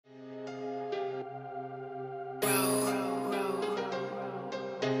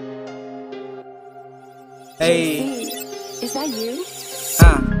Hey, is that you?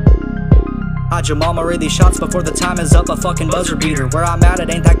 How'd your mama read these shots before the time is up? A fucking buzzer beater. Where I'm at,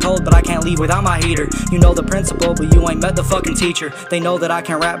 it ain't that cold, but I can't leave without my heater. You know the principal, but you ain't met the fucking teacher. They know that I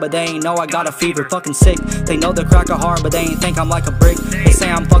can rap, but they ain't know I got a fever. Fucking sick. They know the crack are hard, but they ain't think I'm like a brick. They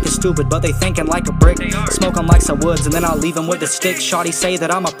say I'm fucking stupid, but they thinking like a brick. Smoke 'em like some woods, and then I'll leave 'em with the stick. Shawty say that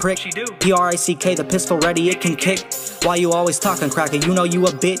I'm a prick. P-R-I-C-K, the pistol ready, it can kick. Why you always talking cracker? You know you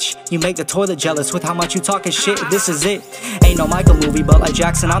a bitch. You make the toilet jealous with how much you talking shit. This is it. Ain't no Michael movie, but like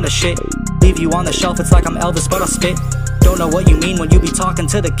Jackson, I'm the shit. Leave you on the shelf, it's like I'm Elvis, but I spit. Don't know what you mean when you be talking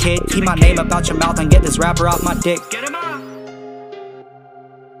to the kid. Keep my name up out your mouth and get this rapper off my dick. Get him out.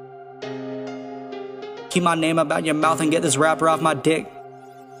 Keep my name up out your mouth and get this rapper off my dick.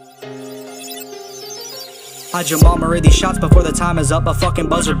 How'd your mama read these shots before the time is up? A fucking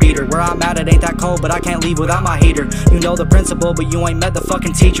buzzer beater. Where I'm at, it ain't that cold, but I can't leave without my heater. You know the principal, but you ain't met the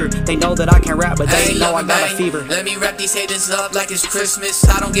fucking teacher. They know that I can rap, but they ain't know I got a fever. Let me wrap these haters up like it's Christmas.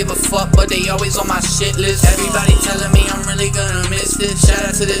 I don't give a fuck, but they always on my shit list. Everybody telling me I'm really gonna miss this. Shout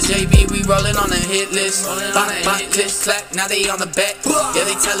out to the JB, we rolling on the hit list. Bop, click, clack, now they on the back. Yeah,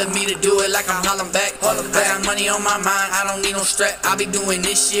 they telling me to do it like I'm hollering back. I got money on my mind, I don't need no strap. I be doing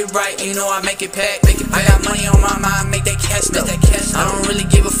this shit right, you know I make it pack. I got money on my mind, make that cash though. I don't really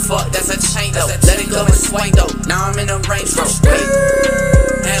give a fuck, that's a chain though. Let it go and swing though. Now I'm in the range for straight.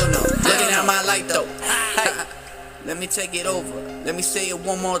 Hell no, looking at my light though. Hey, let me take it over. Let me say it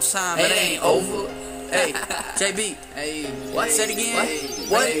one more time, it ain't over. Hey, JB, hey, what? Say it again.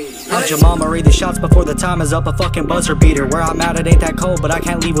 What? How'd your mama read the shots before the time is up? A fucking buzzer beater. Where I'm at, it ain't that cold, but I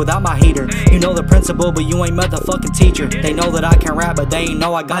can't leave without my heater. You know the principal, but you ain't met the fucking teacher. They know that I can rap, but they ain't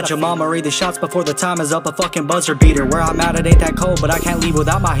know I got your mama read the shots before the time is up. A fucking buzzer beater. Where I'm at, it ain't that cold, but I can't leave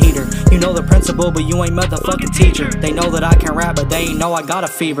without my heater. You know the principal, but you ain't met the fucking teacher. They know that I can rap, but they ain't know I got a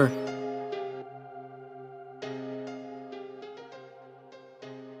fever.